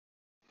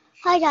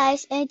Hi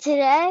guys, and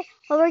today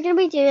what we're going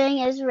to be doing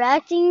is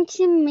reacting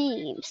to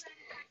memes.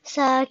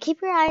 So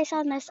keep your eyes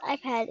on this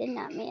iPad and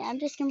not me. I'm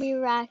just going to be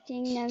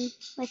reacting them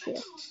with you.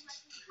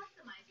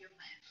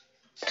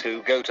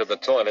 To go to the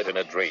toilet in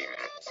a dream.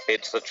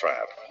 It's a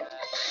trap.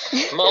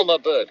 Mama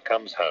bird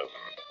comes home.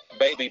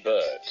 Baby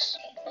birds.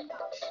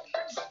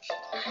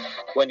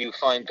 When you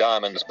find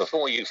diamonds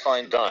before you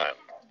find Diane.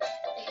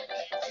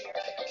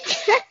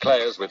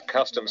 Players with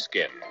custom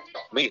skin.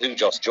 Me who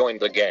just joined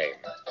the game.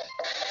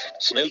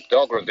 Snoop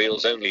Dogg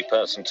reveals only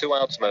person to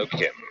outsmoke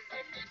him.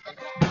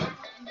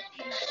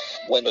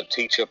 When the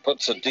teacher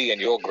puts a D in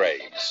your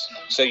grades,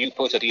 so you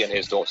put a D in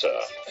his daughter.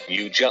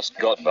 You just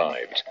got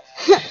vibed.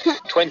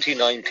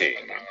 2019.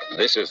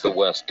 This is the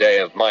worst day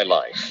of my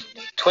life.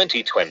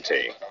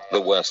 2020.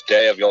 The worst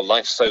day of your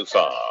life so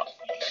far.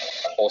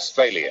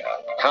 Australia.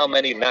 How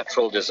many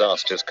natural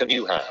disasters can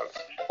you have?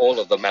 All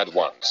of them at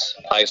once,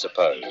 I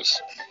suppose.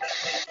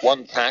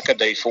 One pack a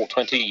day for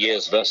 20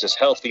 years versus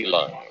healthy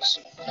lungs.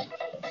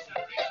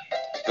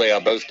 They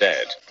are both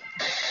dead.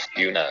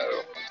 You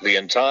know, the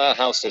entire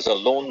house is a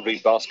laundry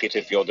basket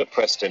if you're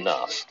depressed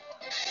enough.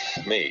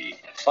 Me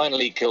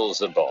finally kills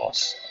the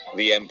boss,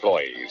 the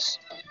employees.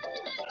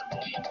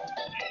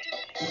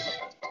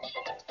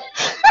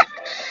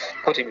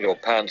 Putting your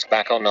pants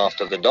back on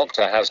after the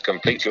doctor has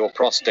complete your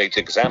prostate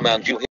exam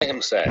and you hear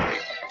him say,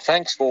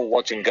 "Thanks for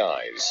watching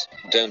guys,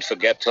 don't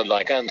forget to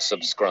like and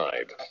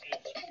subscribe."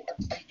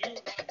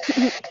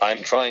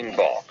 I'm trying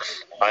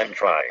box, I'm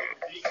trying.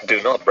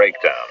 Do not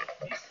break down.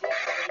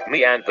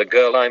 Me and the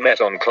girl I met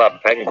on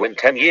Club Penguin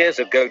 10 years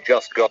ago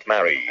just got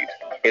married.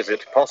 Is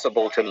it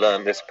possible to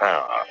learn this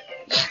power?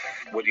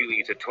 Would you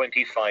eat a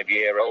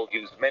 25-year-old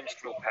used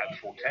menstrual pad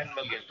for $10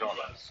 million?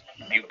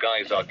 You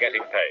guys are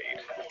getting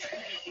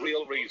paid.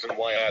 Real reason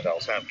why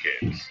adults have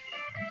kids.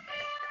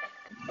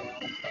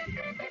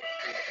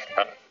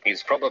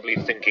 He's probably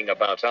thinking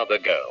about other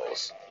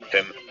girls.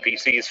 Them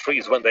PCs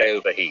freeze when they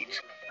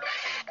overheat.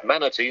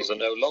 Manatees are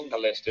no longer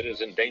listed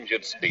as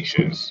endangered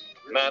species.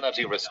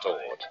 Manatee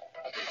restored.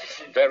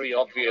 Very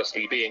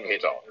obviously being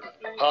hit on.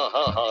 Ha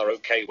ha ha,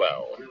 okay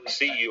well,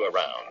 see you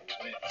around.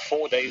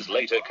 4 days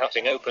later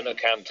cutting open a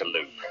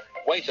cantaloupe.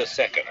 Wait a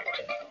second.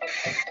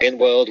 In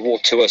World War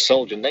II a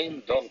soldier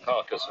named Don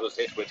Carcass was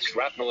hit with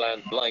shrapnel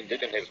and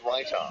blinded in his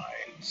right eye.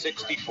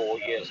 64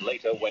 years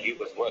later when he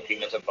was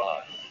working at a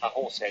bar, a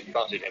horse head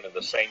butted him in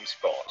the same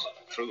spot,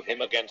 threw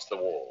him against the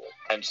wall,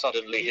 and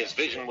suddenly his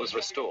vision was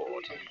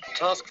restored.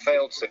 Task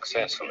failed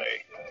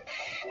successfully.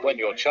 When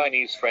your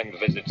Chinese friend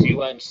visits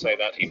you and say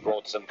that he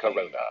brought some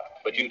Corona,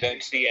 but you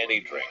don't see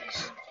any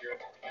drinks.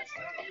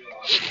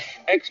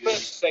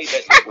 Experts say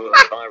that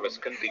the virus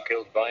can be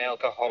killed by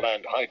alcohol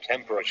and high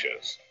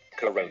temperatures.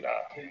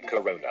 Corona,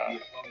 Corona.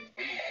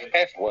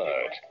 F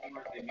word.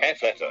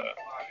 F letter.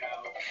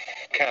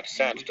 Cats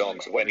and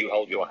dogs when you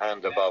hold your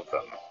hand above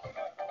them.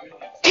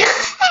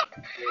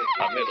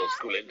 A middle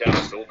school in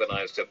Dallas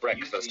organized a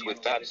breakfast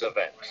with dad's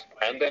event,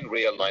 and then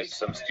realized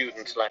some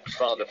students lacked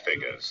father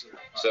figures.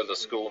 So the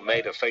school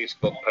made a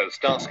Facebook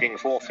post asking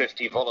for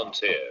 50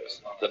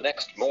 volunteers. The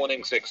next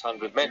morning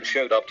 600 men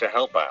showed up to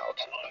help out,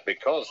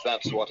 because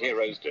that's what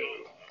heroes do.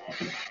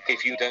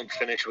 If you don't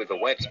finish with a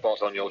wet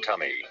spot on your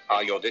tummy,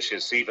 are your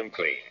dishes even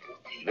clean?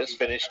 This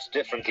finished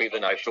differently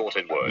than I thought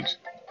it would.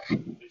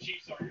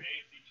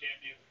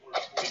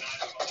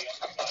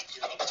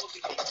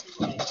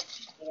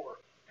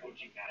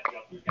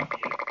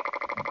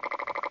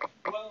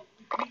 Well,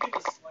 we give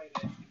a slight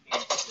edge to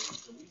Kansas City,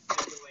 so we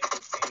simulate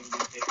this game, we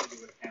take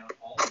into account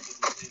all of the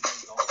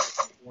decisions, all of the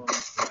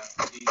performance throughout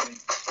the season.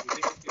 We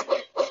think it's going to be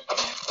a close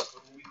match, but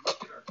when we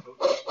look at our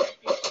coaching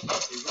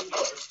rankings, they really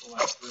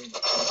crystallize during the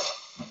course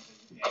of the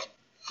season, and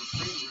the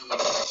team really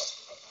rises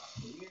to the top.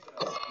 So we ended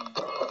up putting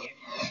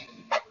Andy Reid in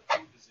the number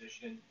 2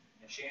 position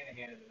and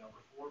Shanahan in the number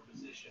 4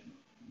 position,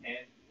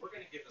 and we're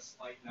going to give a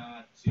slight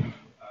nod to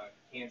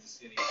Kansas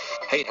City.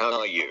 Hey, how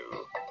are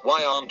you?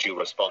 Why aren't you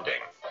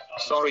responding?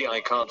 Sorry,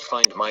 I can't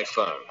find my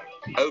phone.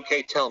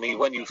 Okay, tell me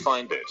when you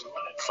find it.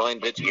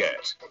 Find it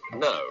yet?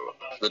 No,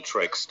 the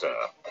trickster.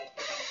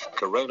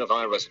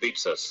 Coronavirus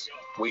beats us.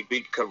 We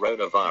beat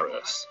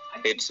coronavirus.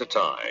 It's a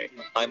tie.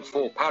 I'm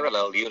 4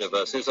 parallel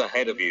universes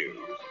ahead of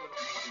you.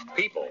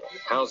 People,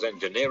 how's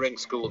engineering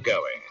school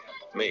going?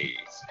 Me.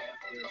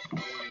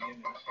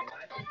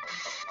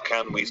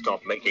 Can we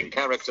stop making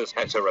characters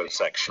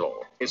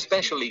heterosexual,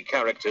 especially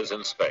characters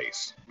in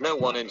space? No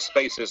one in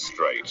space is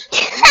straight.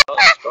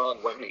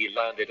 Armstrong when he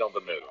landed on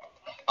the moon.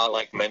 I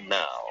like men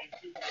now.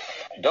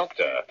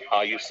 Doctor,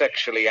 are you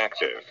sexually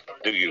active?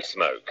 Do you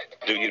smoke?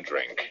 Do you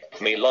drink?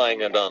 Me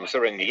lying and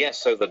answering yes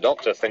so the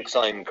doctor thinks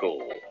I'm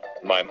cool.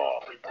 My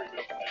mom.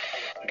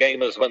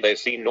 Gamers when they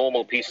see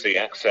normal PC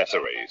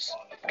accessories.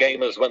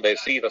 Gamers when they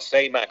see the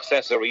same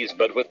accessories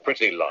but with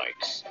pretty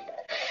lights.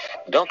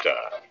 Doctor,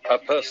 a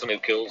person who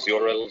kills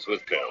your ills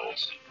with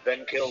pills,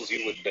 then kills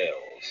you with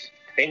bills.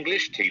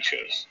 English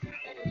teachers.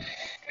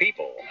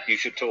 People, you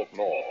should talk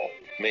more.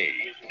 Me,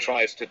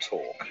 tries to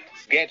talk,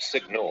 gets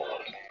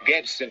ignored.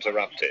 Gets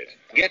interrupted.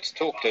 Gets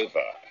talked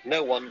over.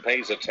 No one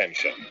pays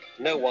attention.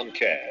 No one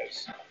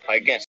cares. I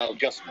guess I'll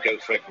just go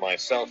frick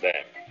myself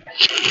then.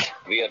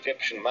 The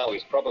Egyptian Mau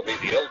is probably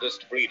the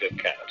oldest breed of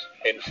cat.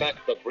 In fact,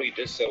 the breed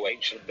is so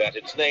ancient that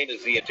its name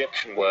is the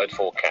Egyptian word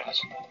for cat.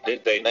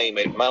 Did they name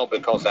it Mau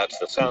because that's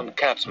the sound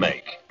cats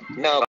make? No.